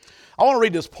I want to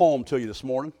read this poem to you this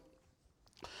morning.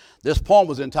 This poem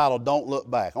was entitled, Don't Look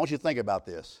Back. I want you to think about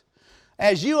this.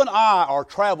 As you and I are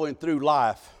traveling through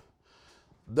life,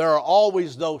 there are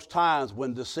always those times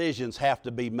when decisions have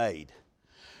to be made.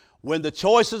 When the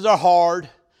choices are hard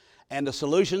and the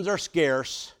solutions are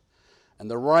scarce and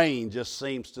the rain just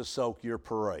seems to soak your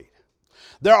parade.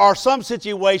 There are some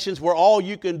situations where all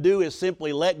you can do is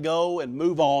simply let go and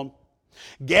move on.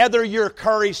 Gather your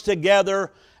courage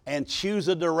together and choose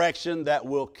a direction that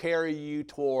will carry you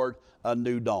toward a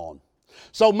new dawn.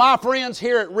 So my friends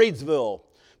here at Reidsville,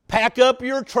 pack up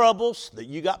your troubles, that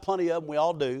you got plenty of them, we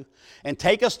all do, and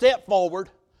take a step forward.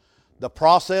 The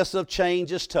process of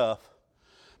change is tough.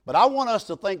 But I want us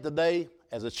to think today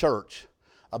as a church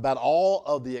about all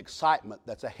of the excitement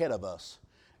that's ahead of us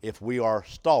if we are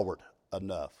stalwart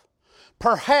enough.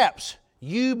 Perhaps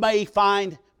you may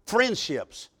find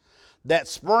friendships that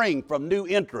spring from new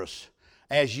interests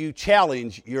as you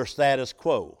challenge your status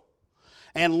quo.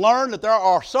 And learn that there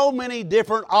are so many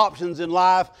different options in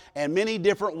life and many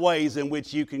different ways in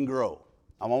which you can grow.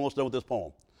 I'm almost done with this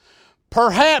poem.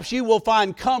 Perhaps you will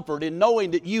find comfort in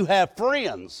knowing that you have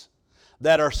friends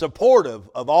that are supportive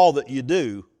of all that you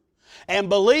do, and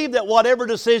believe that whatever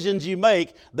decisions you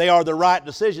make, they are the right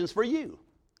decisions for you.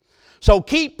 So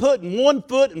keep putting one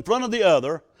foot in front of the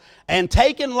other and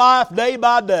taking life day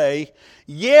by day.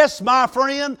 Yes, my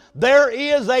friend, there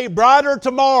is a brighter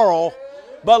tomorrow,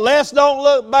 but let's don't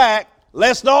look back.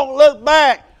 Let's don't look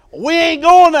back. We ain't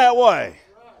going that way.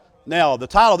 Now, the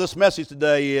title of this message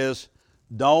today is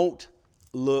Don't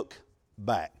Look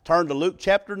Back. Turn to Luke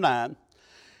chapter 9. And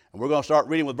we're going to start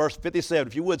reading with verse 57.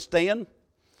 If you would stand,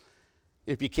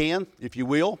 if you can, if you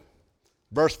will.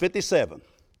 Verse 57.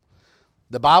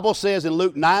 The Bible says in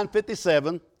Luke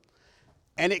 9:57,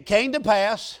 and it came to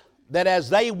pass that as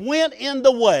they went in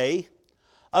the way,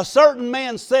 a certain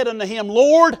man said unto him,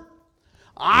 Lord,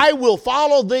 I will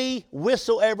follow thee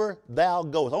whithersoever thou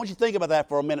goest. I want you to think about that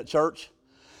for a minute, church.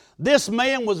 This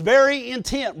man was very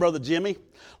intent, Brother Jimmy.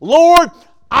 Lord,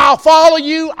 I'll follow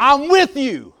you. I'm with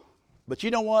you. But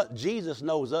you know what? Jesus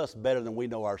knows us better than we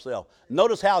know ourselves.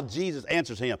 Notice how Jesus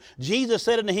answers him. Jesus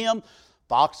said unto him,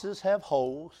 foxes have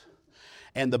holes,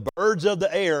 and the birds of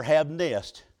the air have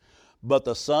nests, but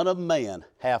the Son of Man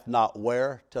hath not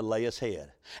where to lay his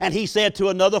head. And he said to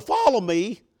another, follow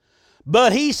me.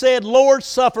 But he said, Lord,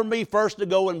 suffer me first to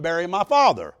go and bury my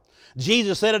father.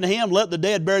 Jesus said unto him, let the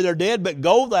dead bury their dead, but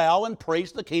go thou and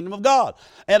preach the kingdom of God.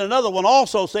 And another one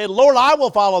also said, Lord, I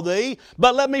will follow thee,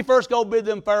 but let me first go bid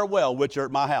them farewell, which are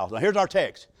at my house. Now here's our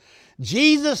text.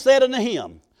 Jesus said unto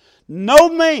him, no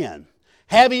man,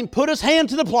 having put his hand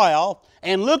to the plow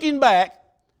and looking back,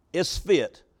 is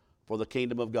fit for the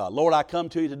kingdom of God. Lord, I come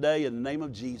to you today in the name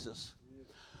of Jesus.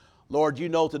 Lord, you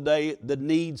know today the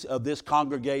needs of this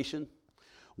congregation.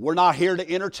 We're not here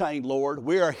to entertain, Lord.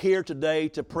 We are here today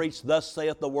to preach, thus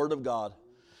saith the word of God.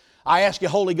 I ask you,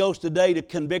 Holy Ghost, today to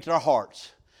convict our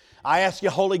hearts. I ask you,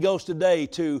 Holy Ghost, today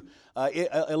to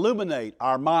illuminate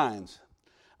our minds.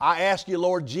 I ask you,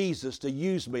 Lord Jesus, to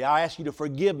use me. I ask you to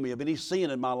forgive me of any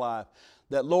sin in my life,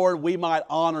 that, Lord, we might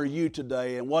honor you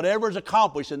today. And whatever is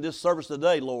accomplished in this service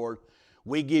today, Lord,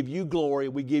 we give you glory,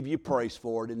 we give you praise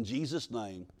for it. In Jesus'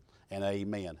 name, and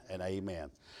amen, and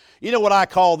amen. You know what I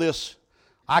call this?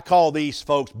 I call these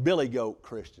folks billy goat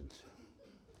Christians.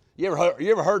 You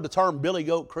ever heard the term billy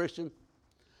goat Christian?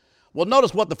 Well,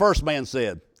 notice what the first man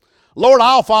said. Lord,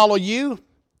 I'll follow you.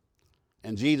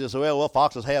 And Jesus said, well,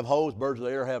 foxes have holes, birds of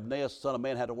the air have nests, the Son of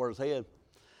Man had to wear his head.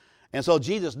 And so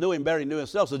Jesus knew him better than he knew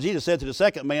himself. So Jesus said to the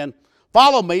second man,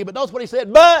 follow me. But notice what he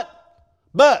said, but.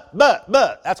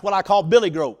 That's what I call billy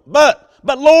goat. But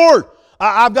Lord,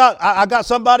 I've got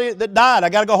somebody that died. I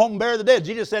got to go home and bury the dead.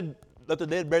 Jesus said, let the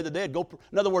dead bury the dead. Go.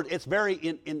 In other words, it's very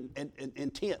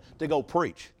intent to go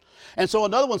preach. And so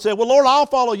another one said, well, Lord, I'll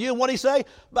follow you. And what did he say?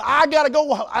 But I got to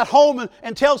go at home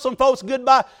and tell some folks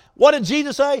goodbye. What did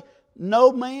Jesus say?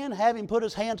 No man having put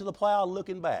his hand to the plow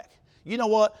looking back. You know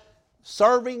what?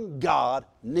 Serving God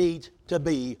needs to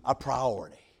be a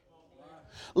priority.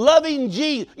 Loving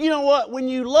Jesus. You know what? When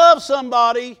you love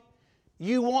somebody,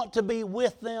 you want to be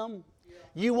with them.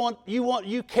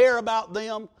 You care about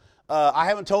them. I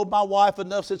haven't told my wife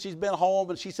enough since she's been home,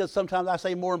 and she says sometimes I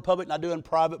say more in public than I do in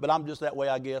private, but I'm just that way,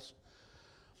 I guess.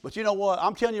 But you know what?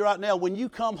 I'm telling you right now, when you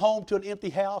come home to an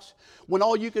empty house, when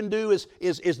all you can do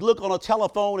is look on a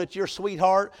telephone at your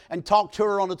sweetheart and talk to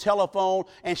her on the telephone,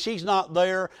 and she's not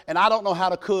there, and I don't know how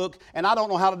to cook, and I don't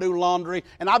know how to do laundry,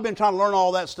 and I've been trying to learn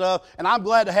all that stuff, and I'm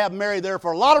glad to have Mary there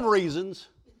for a lot of reasons.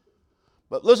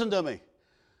 But listen to me.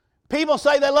 People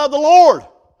say they love the Lord,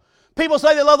 People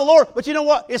say they love the Lord, but you know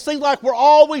what? It seems like we're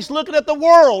always looking at the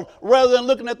world rather than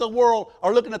looking at the world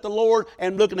or looking at the Lord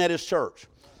and looking at His church.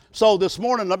 So this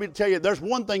morning, let me tell you, there's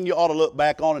one thing you ought to look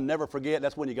back on and never forget.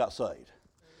 That's when you got saved.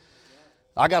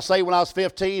 I got saved when I was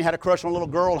 15, had a crush on a little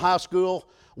girl in high school,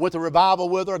 went to revival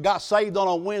with her, got saved on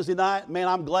a Wednesday night. Man,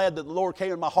 I'm glad that the Lord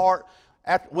came in my heart.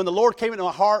 When the Lord came into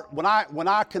my heart, when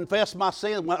I confessed my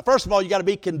sin, first of all, you got to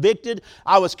be convicted.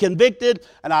 I was convicted,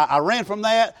 and I ran from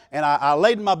that, and I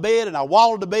laid in my bed, and I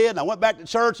wallowed the bed, and I went back to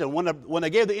church, and when they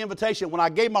gave the invitation, when I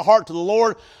gave my heart to the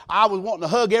Lord, I was wanting to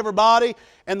hug everybody,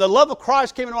 and the love of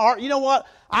Christ came into my heart. You know what?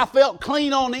 I felt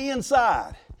clean on the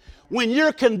inside. When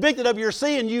you're convicted of your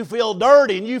sin, you feel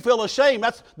dirty and you feel ashamed.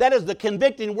 That is the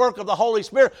convicting work of the Holy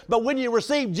Spirit. But when you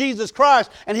receive Jesus Christ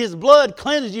and His blood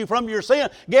cleanses you from your sin,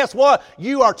 guess what?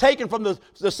 You are taken from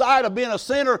the side of being a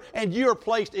sinner and you are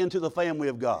placed into the family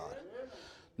of God.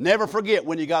 Never forget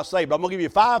when you got saved. I'm going to give you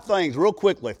 5 things real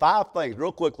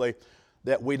quickly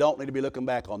that we don't need to be looking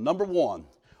back on. Number 1,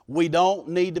 we don't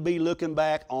need to be looking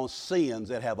back on sins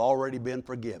that have already been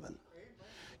forgiven.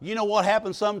 You know what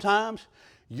happens sometimes?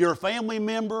 Your family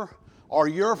member or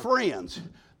your friends,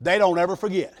 they don't ever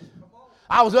forget.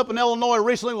 I was up in Illinois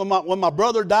recently when my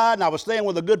brother died, and I was staying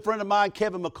with a good friend of mine,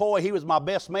 Kevin McCoy. He was my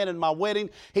best man in my wedding.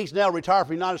 He's now retired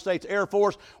from the United States Air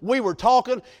Force. We were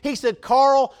talking. He said,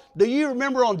 Carl, do you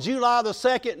remember on July the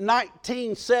 2nd,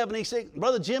 1976?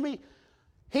 Brother Jimmy,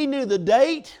 he knew the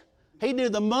date. He knew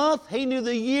the month. He knew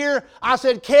the year. I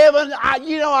said, Kevin, I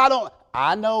don't.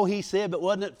 I know, he said, but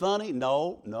wasn't it funny?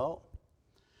 No.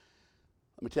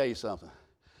 Let me tell you something.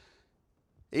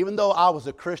 Even though I was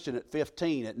a Christian at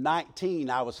 15, at 19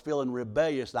 I was feeling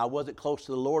rebellious and I wasn't close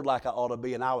to the Lord like I ought to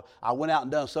be, and I went out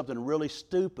and done something really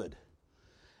stupid.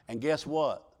 And guess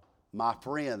what? My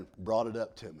friend brought it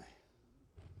up to me.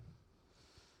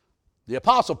 The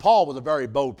Apostle Paul was a very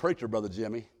bold preacher, Brother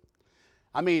Jimmy.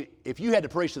 I mean, if you had to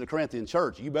preach to the Corinthian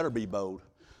church, you better be bold.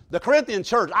 The Corinthian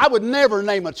church, I would never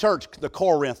name a church the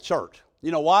Corinth church.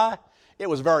 You know why? It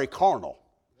was very carnal.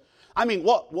 I mean,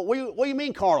 what do you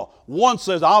mean carnal? One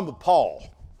says, I'm of Paul.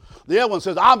 The other one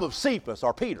says, I'm of Cephas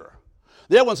or Peter.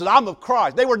 The other one says, I'm of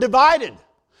Christ. They were divided.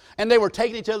 And they were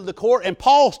taking each other to court. And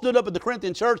Paul stood up at the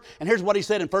Corinthian church, and here's what he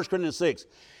said in 1 Corinthians 6.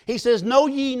 He says, know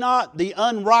ye not the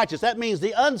unrighteous. That means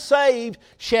the unsaved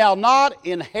shall not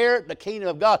inherit the kingdom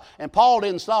of God. And Paul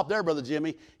didn't stop there, Brother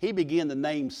Jimmy. He began to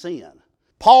name sin.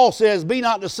 Paul says, be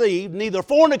not deceived, neither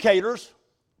fornicators.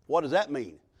 What does that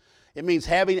mean? It means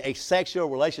having a sexual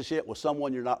relationship with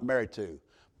someone you're not married to.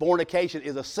 Fornication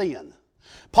is a sin.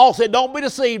 Paul said, don't be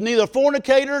deceived, neither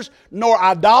fornicators nor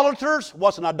idolaters.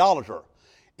 What's an idolater?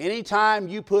 Anytime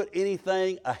you put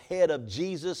anything ahead of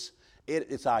Jesus,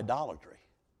 it's idolatry.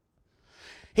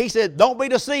 He said, don't be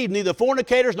deceived, neither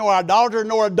fornicators nor idolaters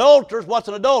nor adulterers. What's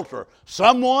an adulterer?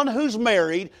 Someone who's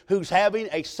married, who's having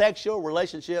a sexual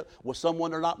relationship with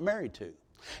someone they're not married to.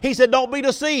 He said, don't be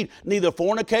deceived, neither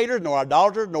fornicators, nor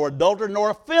idolaters, nor adulterers,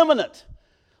 nor effeminate.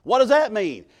 What does that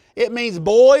mean? It means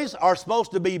boys are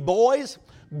supposed to be boys.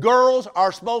 Girls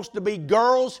are supposed to be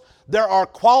girls. There are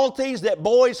qualities that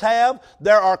boys have.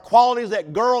 There are qualities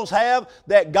that girls have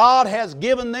that God has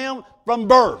given them from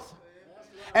birth.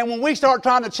 And when we start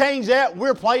trying to change that,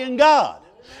 we're playing God.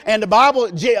 And the Bible,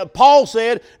 Paul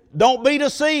said, don't be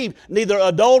deceived, neither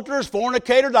adulterers,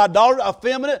 fornicators, idolaters,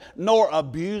 effeminate, nor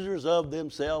abusers of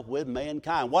themselves with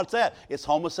mankind. What's that? It's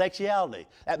homosexuality.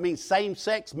 That means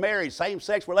same-sex marriage,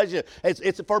 same-sex relationship.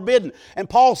 It's forbidden. And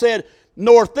Paul said,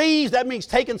 nor thieves, that means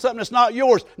taking something that's not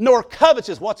yours, nor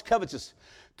covetous. What's covetous?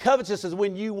 Covetous is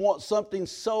when you want something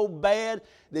so bad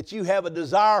that you have a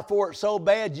desire for it so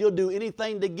bad, you'll do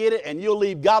anything to get it, and you'll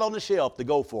leave God on the shelf to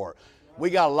go for it. We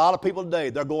got a lot of people today,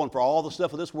 they're going for all the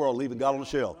stuff of this world, leaving God on the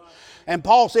shelf. And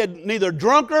Paul said, neither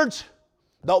drunkards,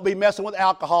 don't be messing with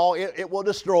alcohol, it will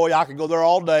destroy you. I could go there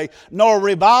all day. Nor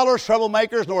revilers,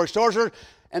 troublemakers, nor extortioners.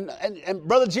 And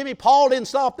Brother Jimmy, Paul didn't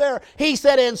stop there. He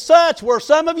said, and such were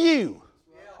some of you.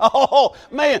 Oh,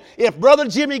 man, if Brother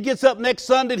Jimmy gets up next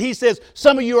Sunday and he says,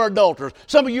 some of you are adulterers,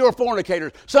 some of you are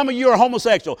fornicators, some of you are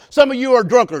homosexual, some of you are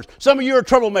drunkards, some of you are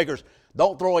troublemakers,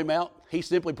 don't throw him out. He's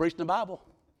simply preaching the Bible.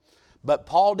 But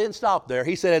Paul didn't stop there.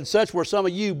 He said, and such were some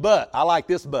of you, but, I like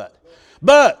this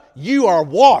but you are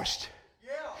washed.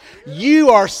 You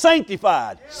are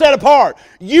sanctified, set apart.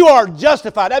 You are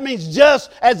justified. That means just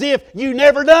as if you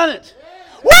never done it.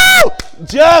 Woo!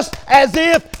 Just as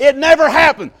if it never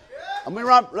happened.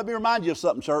 Let me remind you of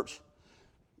something, church.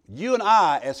 You and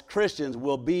I, as Christians,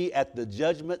 will be at the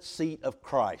judgment seat of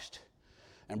Christ.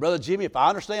 And Brother Jimmy, if I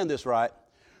understand this right,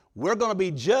 we're going to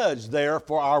be judged there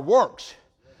for our works,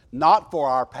 not for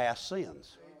our past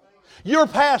sins. Your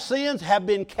past sins have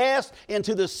been cast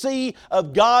into the sea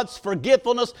of God's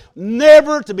forgetfulness,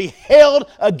 never to be held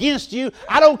against you.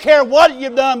 I don't care what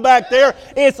you've done back there.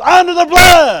 It's under the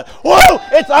blood. Whoa!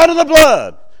 It's under the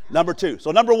blood. Number two.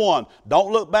 So number one,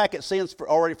 don't look back at sins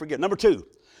already forgiven. Number two,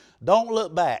 don't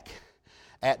look back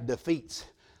at defeats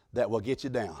that will get you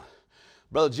down.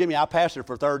 Brother Jimmy, I pastored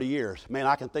for 30 years. Man,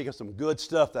 I can think of some good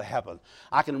stuff that happened.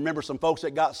 I can remember some folks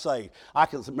that got saved. I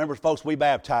can remember folks we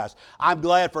baptized. I'm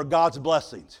glad for God's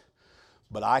blessings.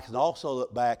 But I can also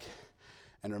look back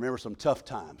and remember some tough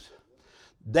times.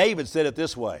 David said it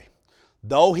this way,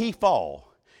 though he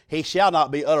fall, he shall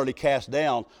not be utterly cast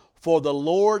down, for the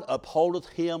Lord upholdeth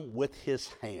him with his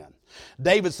hand.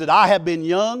 David said, I have been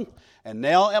young and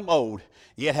now am old,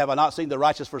 yet have I not seen the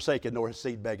righteous forsaken, nor his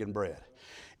seed begging bread.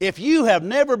 If you have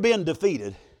never been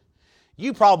defeated,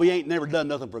 you probably ain't never done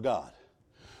nothing for God.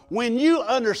 When you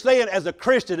understand as a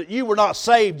Christian that you were not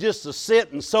saved just to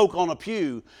sit and soak on a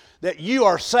pew, that you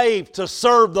are saved to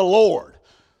serve the Lord.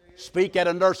 Speak at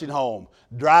a nursing home,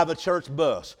 drive a church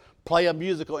bus, play a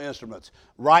musical instruments,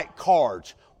 write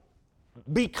cards,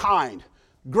 be kind,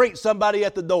 greet somebody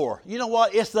at the door. You know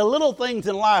what? It's the little things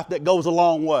in life that goes a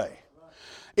long way.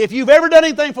 If you've ever done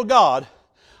anything for God,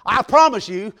 I promise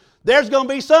you, there's going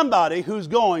to be somebody who's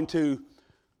going to,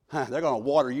 they're going to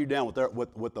water you down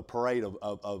with the parade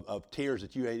of tears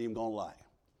that you ain't even going to like.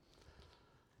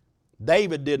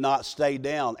 David did not stay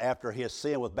down after his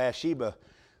sin with Bathsheba.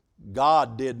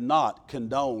 God did not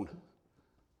condone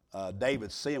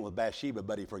David's sin with Bathsheba,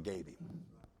 but he forgave him.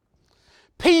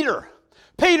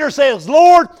 Peter says,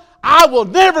 Lord, I will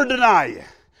never deny you.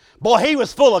 Boy, he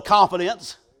was full of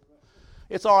confidence.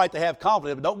 It's all right to have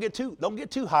confidence, but don't get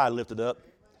too high lifted up.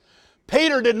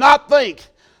 Peter did not think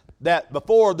that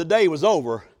before the day was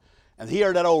over and he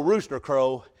heard that old rooster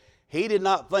crow, he did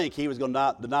not think he was going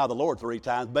to deny the Lord 3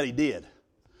 times, but he did.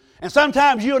 And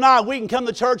sometimes you and I, we can come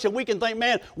to church and we can think,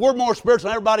 man, we're more spiritual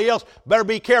than everybody else. Better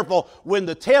be careful. When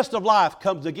the test of life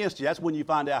comes against you, that's when you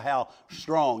find out how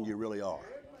strong you really are.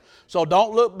 So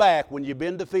don't look back when you've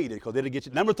been defeated, because it'll get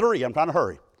you. Number 3, I'm trying to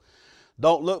hurry.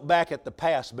 Don't look back at the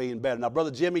past being better. Now,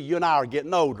 Brother Jimmy, you and I are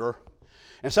getting older.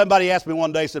 And somebody asked me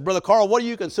one day, said, Brother Carl, what do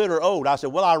you consider old? I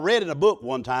said, well, I read in a book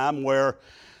one time where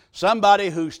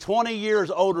somebody who's 20 years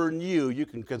older than you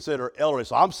can consider elderly.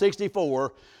 So I'm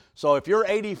 64. So if you're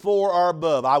 84 or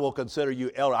above, I will consider you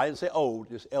elderly. I didn't say old,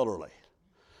 just elderly.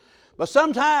 But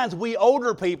sometimes we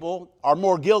older people are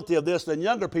more guilty of this than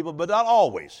younger people, but not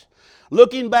always.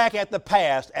 Looking back at the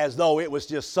past as though it was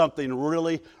just something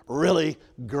really, really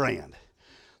grand.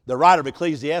 The writer of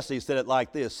Ecclesiastes said it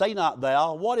like this, say not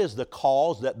thou, what is the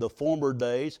cause that the former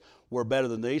days were better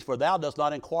than these? For thou dost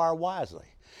not inquire wisely.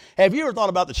 Have you ever thought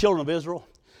about the children of Israel?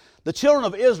 The children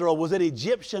of Israel was in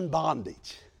Egyptian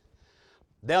bondage.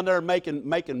 Down there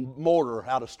making mortar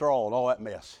out of straw and all that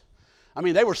mess. I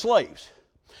mean, they were slaves.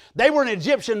 They were in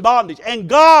Egyptian bondage. And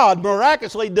God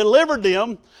miraculously delivered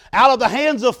them out of the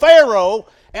hands of Pharaoh.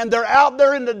 And they're out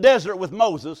there in the desert with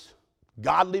Moses,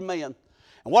 godly man.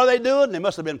 And what are they doing? They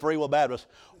must have been Free Will Baptists.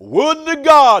 Would to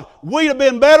God we'd have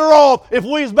been better off if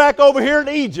we was back over here in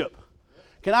Egypt.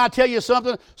 Can I tell you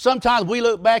something? Sometimes we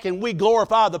look back and we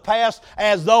glorify the past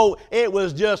as though it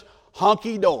was just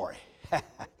hunky-dory.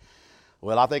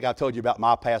 Well, I think I told you about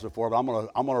my past before, but I'm going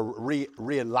to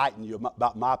re-enlighten you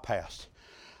about my past.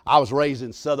 I was raised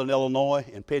in southern Illinois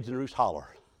in Pigeon Roost Holler.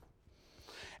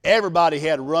 Everybody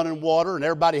had running water and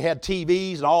everybody had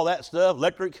TVs and all that stuff,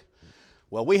 electric.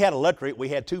 Well, we had electric. We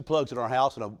had 2 plugs in our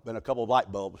house and a couple of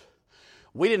light bulbs.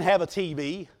 We didn't have a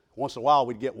TV. Once in a while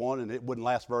we'd get one and it wouldn't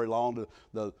last very long.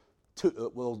 What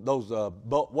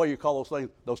do you call those things?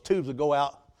 Those tubes would go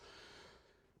out.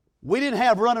 We didn't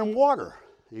have running water.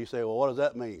 You say, well, what does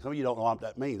that mean? Some of you don't know what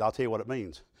that means. I'll tell you what it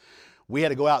means. We had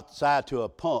to go outside to a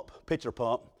pump, pitcher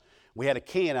pump. We had a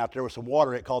can out there with some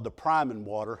water in it called the priming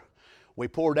water. We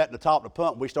poured that in the top of the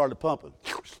pump and we started pumping.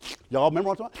 Y'all remember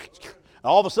what I'm talking about?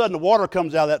 All of a sudden, the water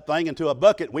comes out of that thing into a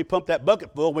bucket. We pump that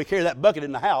bucket full. We carry that bucket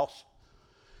in the house.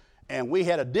 And we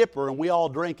had a dipper, and we all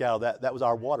drink out of that. That was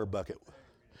our water bucket.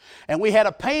 And we had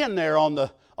a pan there on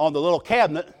the little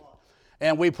cabinet.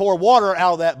 And we pour water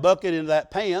out of that bucket into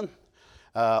that pan.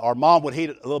 Our mom would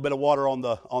heat a little bit of water on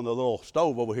the little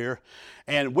stove over here.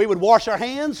 And we would wash our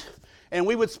hands, and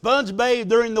we would sponge bathe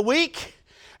during the week.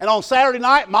 And on Saturday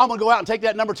night, Mom would go out and take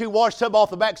that number 2 wash tub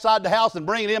off the back side of the house and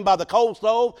bring it in by the coal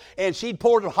stove. And she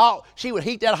would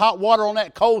heat that hot water on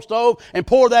that coal stove and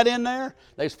pour that in there.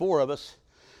 There's 4 of us.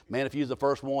 Man, if you was the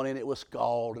first one in, it was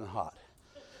scalding hot.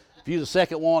 If you was the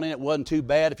second one in, it wasn't too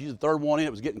bad. If you was the third one in,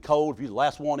 it was getting cold. If you was the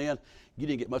last one in, you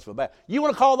didn't get much of a bath. You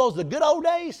want to call those the good old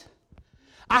days?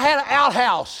 I had an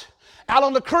outhouse out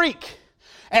on the creek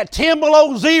at 10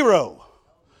 below zero.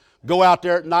 Go out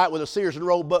there at night with a Sears and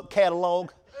Roebuck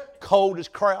catalog, cold as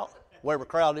kraut, wherever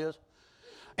kraut is.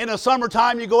 In the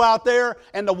summertime, you go out there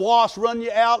and the wasps run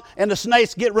you out and the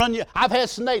snakes run you. I've had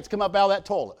snakes come up out of that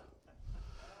toilet.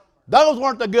 Those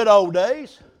weren't the good old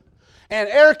days. And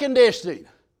air conditioning.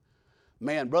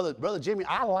 Man, Brother Jimmy,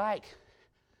 I like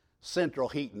central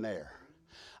heat and air.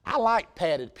 I like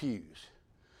padded pews.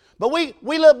 But we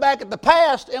look back at the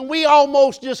past and we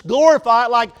almost just glorify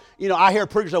it like, I hear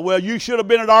preachers say, well, you should have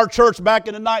been at our church back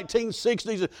in the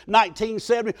 1960s and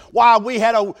 1970s. Why, we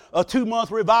had a 2-month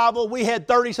revival. We had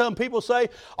 30-some people say,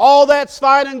 all that's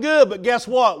fine and good, but guess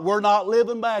what? We're not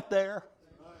living back there.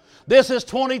 This is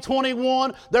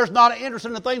 2021. There's not an interest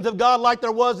in the things of God like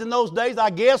there was in those days,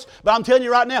 I guess. But I'm telling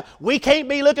you right now, we can't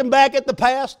be looking back at the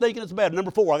past thinking it's bad.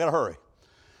 Number 4, I got to hurry.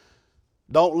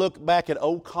 Don't look back at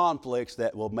old conflicts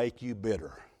that will make you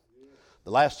bitter.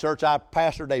 The last church I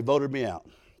pastored, they voted me out.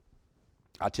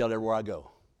 I tell it everywhere I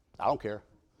go. I don't care.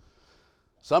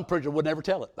 Some preacher would never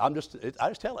tell it. I just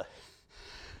tell it.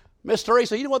 Miss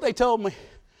Teresa, you know what they told me?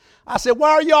 I said, why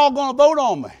are y'all going to vote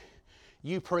on me?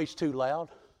 You preach too loud.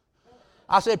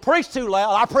 I said, preach too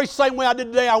loud. I preached the same way I did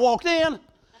the day I walked in.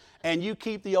 And you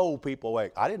keep the old people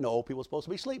awake. I didn't know old people were supposed to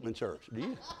be sleeping in church. Do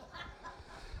you?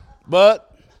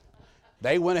 But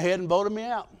they went ahead and voted me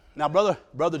out. Now,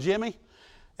 Brother Jimmy,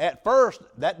 at first,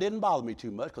 that didn't bother me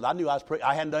too much because I knew I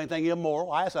hadn't done anything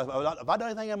immoral. I asked, have I done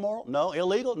anything immoral? No.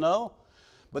 Illegal? No.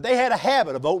 But they had a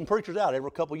habit of voting preachers out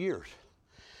every couple of years.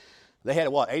 They had,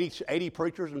 80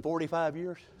 preachers in 45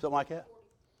 years? Something like that?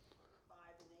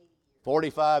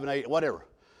 45 and 80, whatever.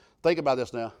 Think about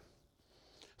this now.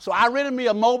 So I rented me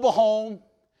a mobile home,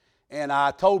 and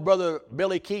I told Brother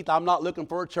Billy Keith I'm not looking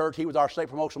for a church. He was our state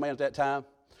promotion man at that time.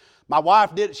 My wife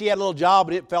she had a little job,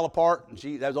 but it fell apart. And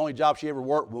that was the only job she ever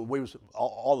worked when we was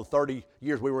all the 30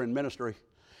 years we were in ministry.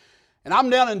 And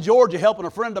I'm down in Georgia helping a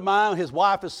friend of mine. His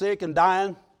wife is sick and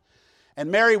dying.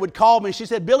 And Mary would call me. She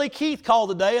said, Billy Keith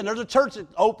called today, and there's a church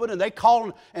that's open, and they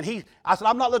called. And I said,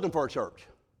 I'm not looking for a church.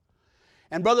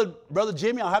 And Brother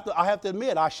Jimmy, I have to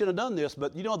admit, I should have done this,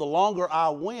 but the longer I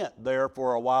went there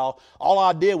for a while, all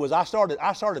I did was I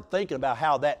started thinking about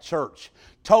how that church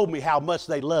told me how much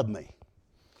they loved me.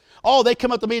 Oh, they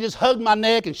come up to me and just hug my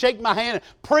neck and shake my hand.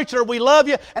 And, preacher, we love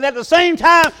you. And at the same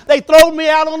time, they throw me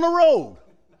out on the road.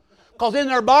 Because in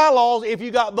their bylaws, if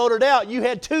you got voted out, you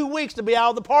had 2 weeks to be out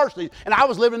of the parsonage. And I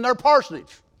was living in their parsonage.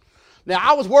 Now,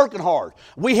 I was working hard.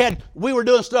 We were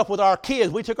doing stuff with our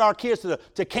kids. We took our kids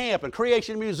to camp and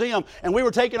Creation Museum, and we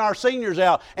were taking our seniors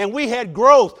out. And we had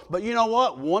growth. But you know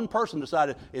what? One person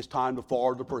decided it's time to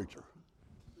fire the preacher.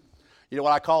 You know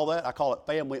what I call that? I call it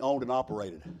family owned and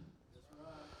operated.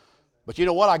 But you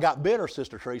know what? I got bitter,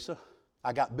 Sister Teresa.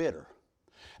 I got bitter.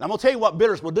 And I'm going to tell you what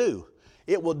bitterness will do.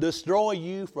 It will destroy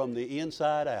you from the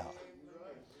inside out.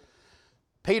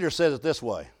 Peter says it this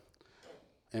way.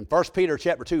 In 1 Peter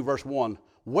chapter 2, verse 1,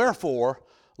 wherefore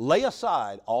lay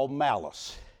aside all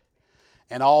malice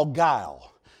and all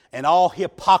guile and all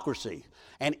hypocrisy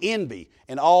and envy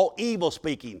and all evil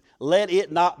speaking. Let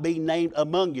it not be named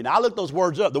among you. Now, I looked those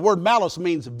words up. The word malice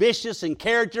means vicious in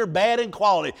character, bad in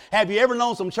quality. Have you ever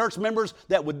known some church members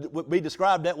that would be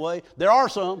described that way? There are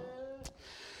some.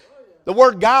 The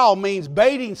word guile means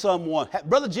baiting someone.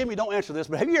 Brother Jimmy, don't answer this,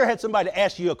 but have you ever had somebody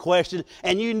ask you a question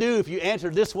and you knew if you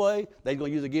answered this way, they're going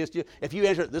to use it against you? If you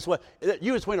answer it this way,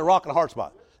 you were between a rock and a hard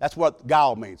spot. That's what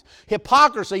guile means.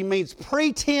 Hypocrisy means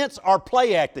pretense or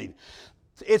play acting.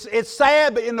 It's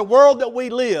sad, but in the world that we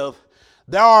live,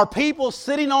 there are people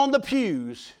sitting on the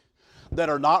pews that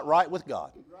are not right with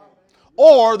God.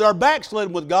 Or they're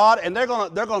backslidden with God, and they're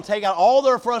going to take out all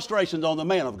their frustrations on the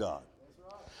man of God.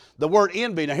 The word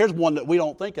envy, now here's one that we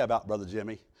don't think about, Brother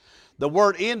Jimmy. The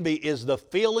word envy is the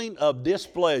feeling of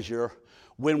displeasure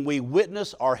when we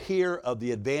witness or hear of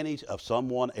the advantage of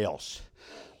someone else.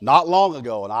 Not long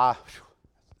ago, in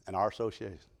our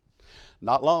association,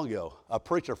 not long ago, a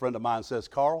preacher friend of mine says,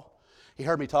 Carl, he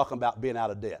heard me talking about being out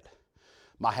of debt.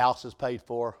 My house is paid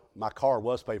for. My car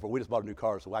was paid for. We just bought a new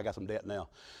car, so I got some debt now.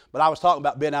 But I was talking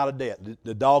about being out of debt.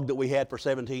 The dog that we had for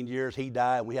 17 years, he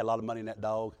died, and we had a lot of money in that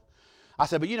dog. I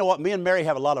said, but you know what? Me and Mary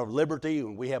have a lot of liberty,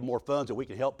 and we have more funds, and we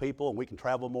can help people, and we can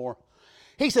travel more.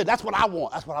 He said, that's what I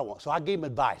want. That's what I want. So I gave him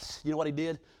advice. You know what he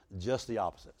did? Just the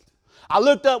opposite. I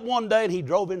looked up one day, and he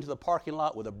drove into the parking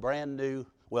lot with a brand new,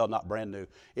 well, not brand new.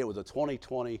 It was a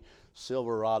 2020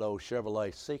 Silverado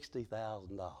Chevrolet,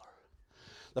 $60,000.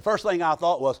 The first thing I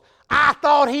thought was, I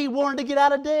thought he wanted to get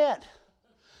out of debt.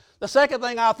 The second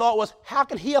thing I thought was, how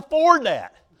can he afford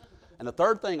that? And the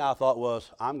third thing I thought was,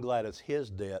 I'm glad it's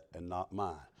his debt and not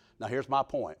mine. Now, here's my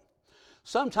point.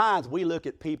 Sometimes we look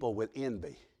at people with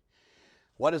envy.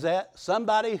 What is that?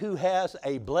 Somebody who has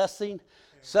a blessing,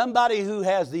 somebody who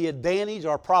has the advantage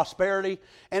or prosperity,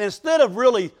 and instead of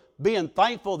really being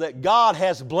thankful that God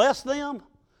has blessed them,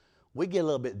 we get a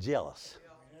little bit jealous.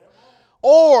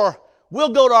 Or we'll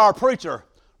go to our preacher,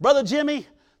 Brother Jimmy,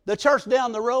 the church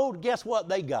down the road, guess what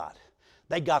they got?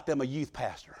 They got them a youth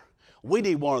pastor. We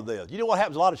need one of those. You know what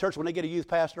happens a lot of churches when they get a youth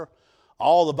pastor?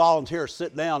 All the volunteers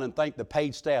sit down and think the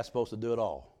paid staff's supposed to do it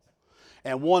all.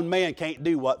 And one man can't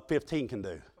do what 15 can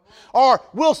do. Or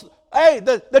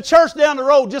the church down the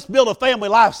road just built a family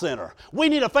life center. We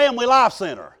need a family life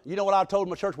center. You know what I told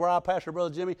my church where I pastor,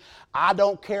 Brother Jimmy? I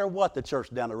don't care what the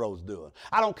church down the road's doing.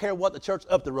 I don't care what the church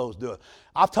up the road's doing.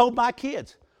 I've told my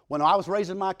kids, when I was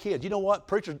raising my kids, you know what?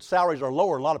 Preachers' salaries are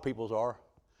lower than a lot of people's are.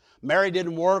 Mary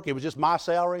didn't work. It was just my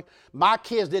salary. My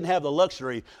kids didn't have the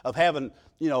luxury of having,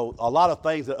 a lot of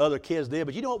things that other kids did.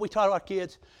 But you know what we taught our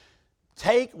kids?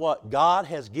 Take what God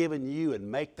has given you and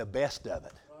make the best of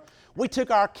it. We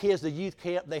took our kids to youth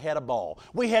camp. They had a ball.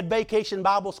 We had vacation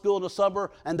Bible school in the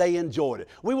summer, and they enjoyed it.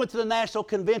 We went to the national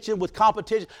convention with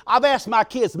competition. I've asked my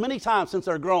kids many times since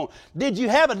they're grown, did you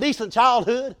have a decent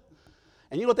childhood?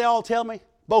 And you know what they all tell me?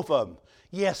 Both of them.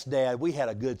 Yes, Dad, we had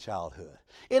a good childhood.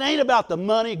 It ain't about the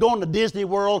money, going to Disney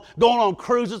World, going on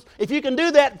cruises. If you can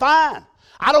do that, fine.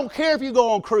 I don't care if you go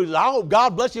on cruises. I hope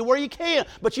God bless you where you can.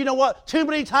 But you know what? Too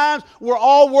many times we're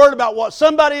all worried about what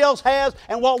somebody else has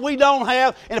and what we don't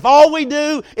have. And if all we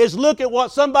do is look at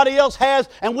what somebody else has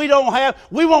and we don't have,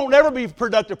 we won't ever be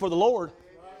productive for the Lord.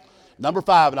 Number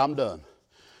 5, and I'm done.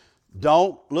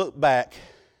 Don't look back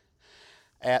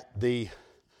at the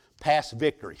past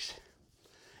victories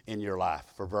in your life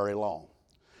for very long.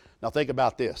 Now think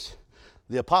about this.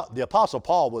 The Apostle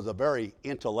Paul was a very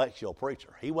intellectual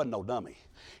preacher. He wasn't no dummy.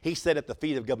 He sat at the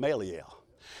feet of Gamaliel.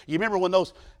 You remember when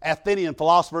those Athenian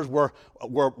philosophers were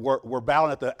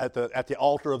bowing at the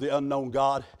altar of the unknown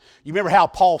God? You remember how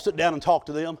Paul sat down and talked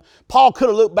to them? Paul could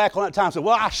have looked back on that time and said,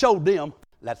 well, I showed them.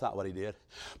 That's not what he did.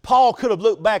 Paul could have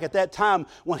looked back at that time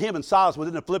when him and Silas was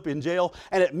in the Philippian jail,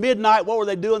 and at midnight, what were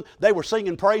they doing? They were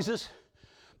singing praises.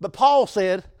 But Paul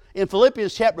said in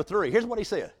Philippians chapter 3, here's what he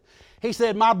said. He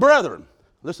said, my brethren,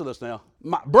 listen to this now.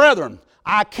 My brethren,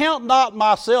 I count not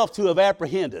myself to have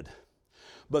apprehended.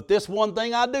 But this one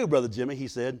thing I do, Brother Jimmy, he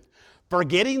said,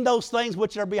 forgetting those things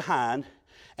which are behind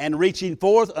and reaching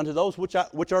forth unto those which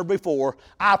are before,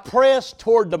 I press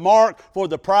toward the mark for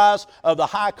the prize of the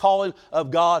high calling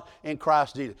of God in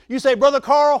Christ Jesus. You say, Brother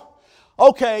Carl,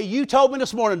 okay, you told me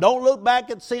this morning, don't look back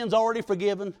at sins already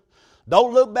forgiven.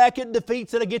 Don't look back at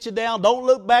defeats that'll get you down. Don't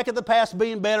look back at the past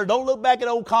being better. Don't look back at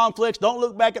old conflicts. Don't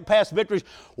look back at past victories.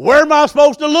 Where am I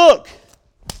supposed to look?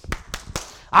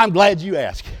 I'm glad you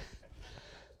asked.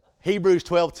 Hebrews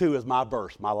 12:2 is my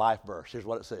verse, my life verse. Here's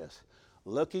what it says.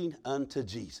 Looking unto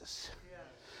Jesus.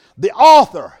 The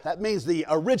author, that means the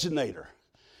originator.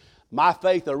 My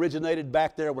faith originated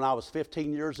back there when I was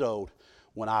 15 years old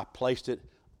when I placed it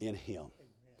in Him.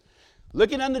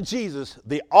 Looking unto Jesus,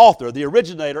 the author, the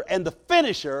originator, and the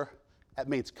finisher, that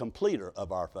means completer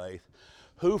of our faith,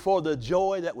 who for the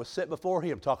joy that was set before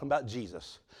Him, talking about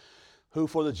Jesus, who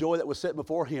for the joy that was set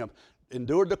before Him,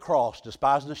 endured the cross,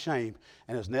 despising the shame,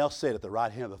 and is now set at the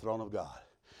right hand of the throne of God.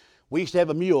 We used to have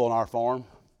a mule on our farm,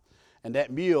 and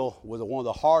that mule was one of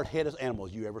the hard-headed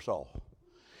animals you ever saw.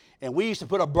 And we used to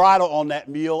put a bridle on that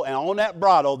mule, and on that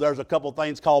bridle, there's a couple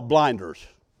things called blinders.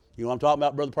 You know what I'm talking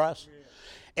about, Brother Price? Yeah.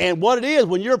 And what it is,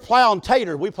 when you're plowing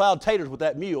taters, we plowed taters with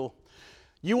that mule,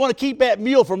 you want to keep that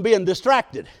mule from being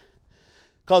distracted.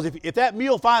 Because if that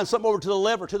mule finds something over to the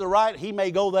left or to the right, he may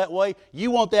go that way.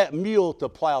 You want that mule to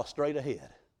plow straight ahead.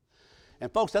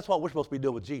 And folks, that's what we're supposed to be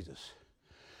doing with Jesus.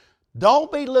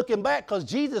 Don't be looking back, because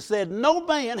Jesus said, no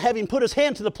man, having put his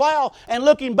hand to the plow and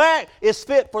looking back, is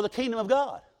fit for the kingdom of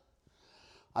God.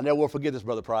 I never will forget this,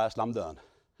 Brother Price, and I'm done.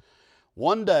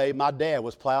 One day, my dad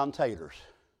was plowing taters.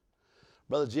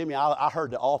 Brother Jimmy, I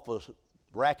heard the awful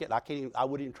racket. I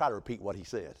wouldn't even try to repeat what he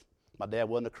said. My dad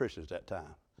wasn't a Christian at that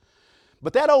time.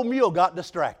 But that old mule got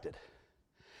distracted.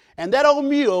 And that old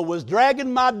mule was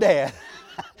dragging my dad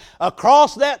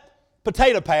across that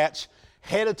potato patch,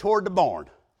 headed toward the barn.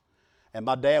 And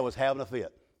my dad was having a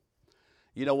fit.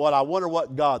 You know what? I wonder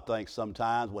what God thinks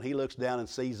sometimes when He looks down and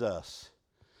sees us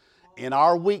in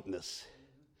our weakness,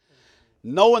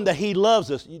 knowing that He loves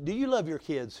us. Do you love your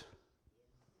kids?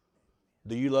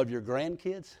 Do you love your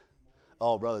grandkids?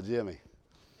 Oh, Brother Jimmy.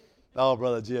 Oh,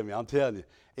 Brother Jimmy, I'm telling you.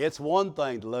 It's one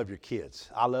thing to love your kids.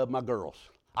 I love my girls.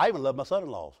 I even love my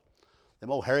son-in-laws.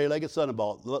 Them old hairy-legged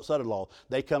son-in-law,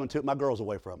 they come and took my girls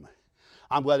away from me.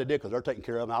 I'm glad they did, because they're taking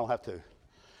care of them. I don't have to.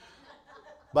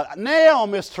 But now,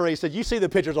 Miss Teresa, you see the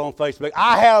pictures on Facebook.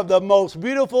 I have the most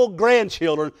beautiful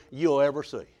grandchildren you'll ever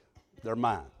see. They're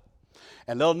mine.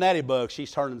 And little Natty Bug,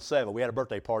 she's turning 7. We had a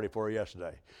birthday party for her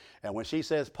yesterday. And when she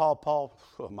says, Paw, oh,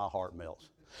 my heart melts.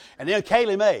 And then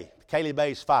Kaylee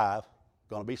May's 5,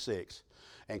 going to be 6.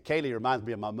 And Kaylee reminds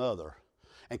me of my mother.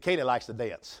 And Kaylee likes to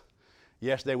dance.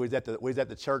 Yesterday we was at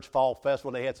the church fall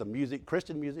festival. They had some music,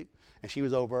 Christian music, and she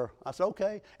was over. I said,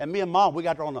 okay. And me and Mom, we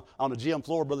got her on the gym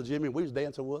floor, Brother Jimmy, and we was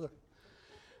dancing with her.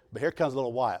 But here comes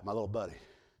little Wyatt, my little buddy.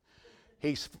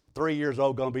 He's 3 years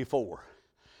old, going to be 4.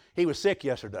 He was sick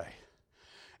yesterday.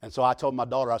 And so I told my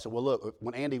daughter, I said, well, look,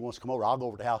 when Andy wants to come over, I'll go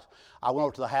over to the house. I went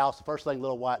over to the house. The first thing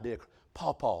little Wyatt did,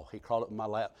 Paw, he crawled up in my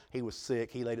lap. He was sick.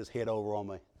 He laid his head over on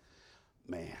me.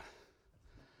 Man,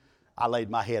 I laid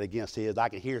my head against his. I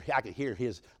can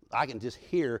just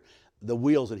hear the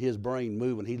wheels in his brain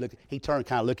moving. He turned,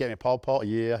 kind of looked at me, Paw,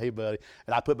 yeah, hey, buddy.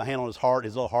 And I put my hand on his heart.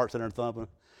 His little heart's in there thumping.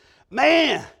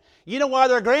 Man, you know why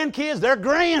they're grandkids? They're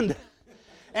grand.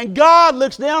 And God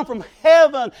looks down from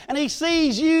heaven and He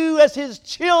sees you as His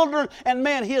children, and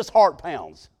man, His heart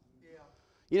pounds. Yeah.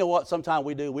 You know what sometimes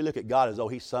we do? We look at God as though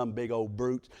He's some big old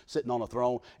brute sitting on a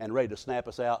throne and ready to snap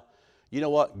us out. You know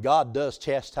what? God does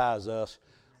chastise us.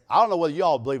 I don't know whether you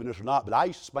all believe in this or not, but I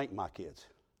used to spank my kids.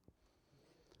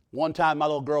 One time my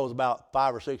little girl was about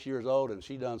 5 or 6 years old, and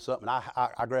she done something.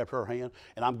 I grabbed her hand,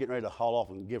 and I'm getting ready to haul off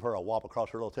and give her a whop across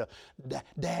her little tail.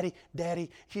 Daddy,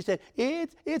 she said,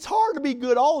 it's hard to be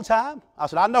good all the time. I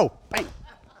said, I know. Bang.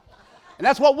 And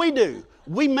that's what we do.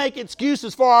 We make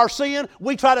excuses for our sin.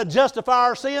 We try to justify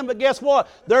our sin, but guess what?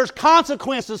 There's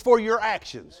consequences for your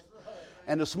actions.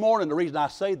 And this morning, the reason I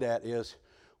say that is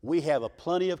we have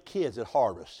plenty of kids at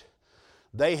Harvest.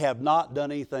 They have not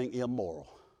done anything immoral.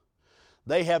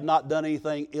 They have not done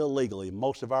anything illegally.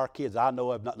 Most of our kids I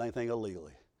know have not done anything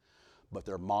illegally. But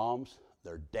their moms,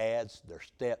 their dads, their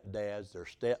stepdads, their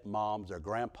stepmoms, their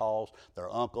grandpas,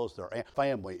 their uncles, their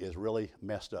family is really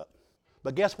messed up.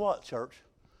 But guess what, church?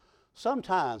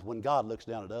 Sometimes when God looks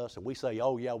down at us and we say,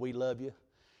 oh yeah, we love you,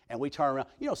 and we turn around.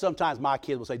 You know, sometimes my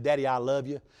kids will say, Daddy, I love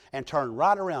you, and turn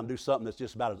right around and do something that's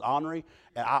just about as honoring.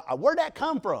 And where'd that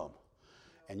come from?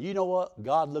 And you know what?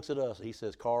 God looks at us and He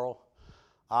says, Carl,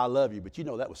 I love you, but you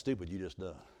know that was stupid you just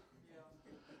done. Yeah.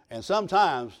 And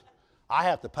sometimes I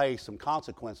have to pay some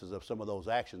consequences of some of those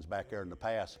actions back there in the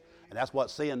past. And that's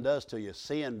what sin does to you.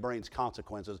 Sin brings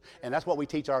consequences. And that's what we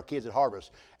teach our kids at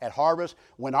Harvest. At Harvest,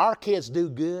 when our kids do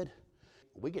good,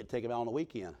 we get to take them out on the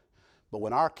weekend. But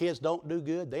when our kids don't do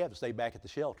good, they have to stay back at the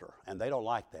shelter. And they don't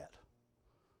like that.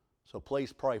 So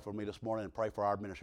please pray for me this morning and pray for our ministry.